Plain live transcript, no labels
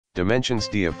Dimensions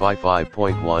DFI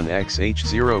 5.1x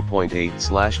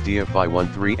h0.8/DFI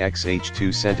 13x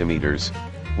h2 cm,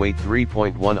 weight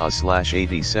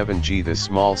 3.1/87 g. This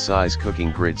small size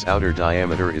cooking grid's outer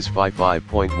diameter is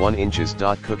 5.1 inches.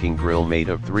 Cooking grill made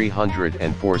of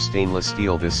 304 stainless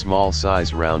steel. This small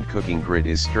size round cooking grid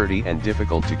is sturdy and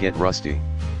difficult to get rusty.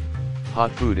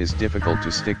 Hot food is difficult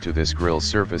to stick to this grill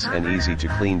surface and easy to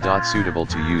clean. Suitable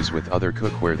to use with other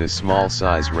cookware. This small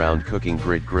size round cooking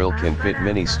grid grill can fit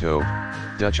mini stove,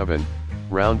 Dutch oven,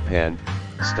 round pan,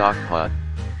 stock pot,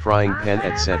 frying pan,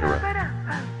 etc.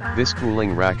 This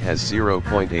cooling rack has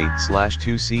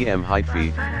 0.8/2 cm height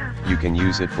feet. You can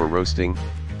use it for roasting,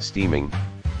 steaming,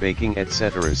 baking,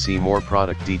 etc. See more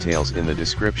product details in the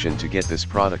description to get this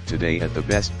product today at the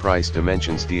best price.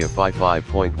 Dimensions DFI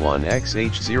 5.1x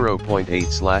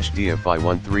h0.8/DFI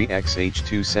 13x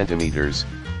h2 cm,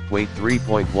 weight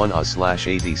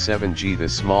 3.1/87 g.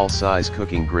 This small size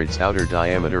cooking grid's outer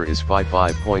diameter is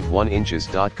 5.1 inches.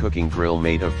 Cooking grill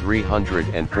made of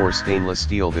 304 stainless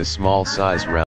steel. This small size round